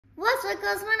What's up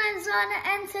guys, my name's Anna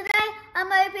and today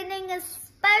I'm opening a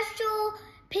special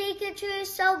Pikachu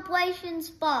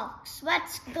Celebrations box.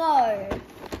 Let's go.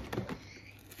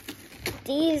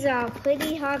 These are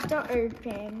pretty hard to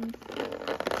open.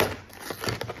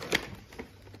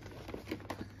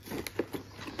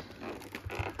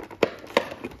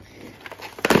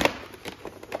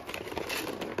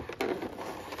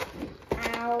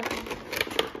 Ow.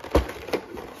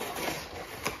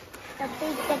 The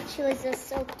Pikachus are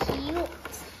so cute.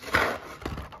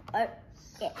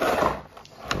 Okay.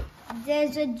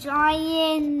 There's a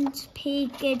giant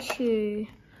Pikachu.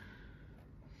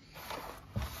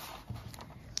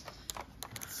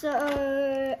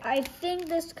 So I think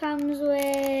this comes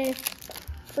with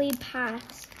 3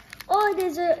 packs. Oh,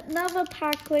 there's another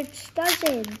pack which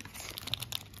doesn't.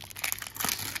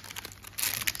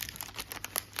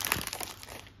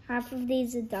 Half of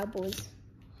these are doubles.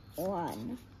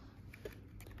 1.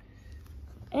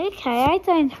 Okay, I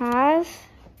don't have.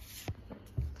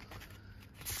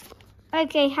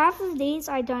 Okay, half of these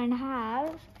I don't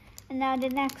have. And now the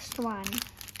next one.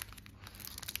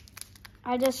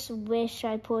 I just wish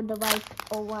I pulled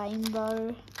like a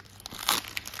rainbow.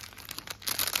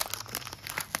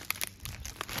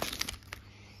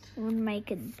 It would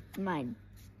make my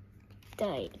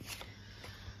day.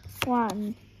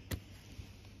 1.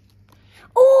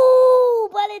 Oh,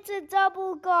 but it's a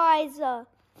double, guys.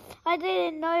 I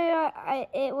didn't know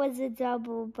it was a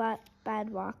double, but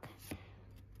bad luck.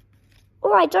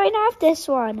 Oh, I don't have this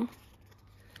one.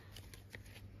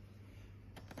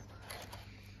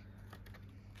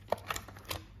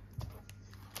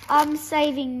 I'm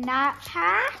saving that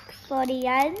pack for the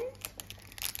end.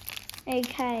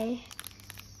 Okay.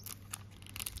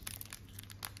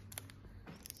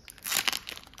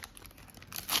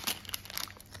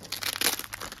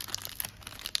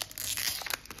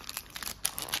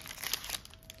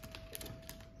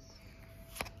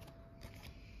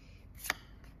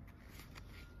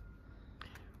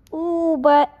 Ooh,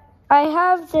 but I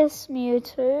have this Mew.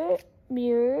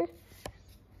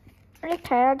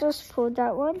 Okay, I just pulled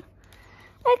that one.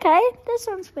 Okay, this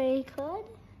one's pretty good.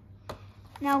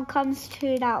 Now comes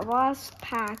to that last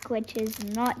pack, which is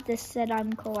not the set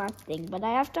I'm collecting, but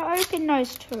I have to open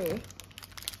those 2.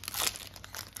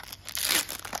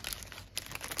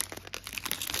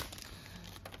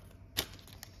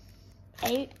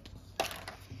 Eight.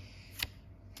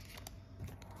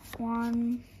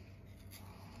 1.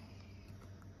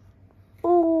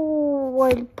 Ooh,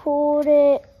 I pulled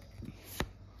it.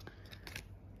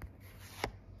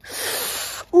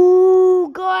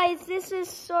 Ooh, guys, this is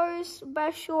so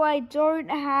special. I don't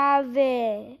have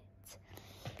it.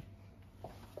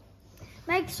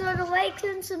 Make sure to like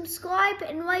and subscribe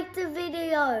and like the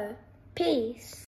video. Peace.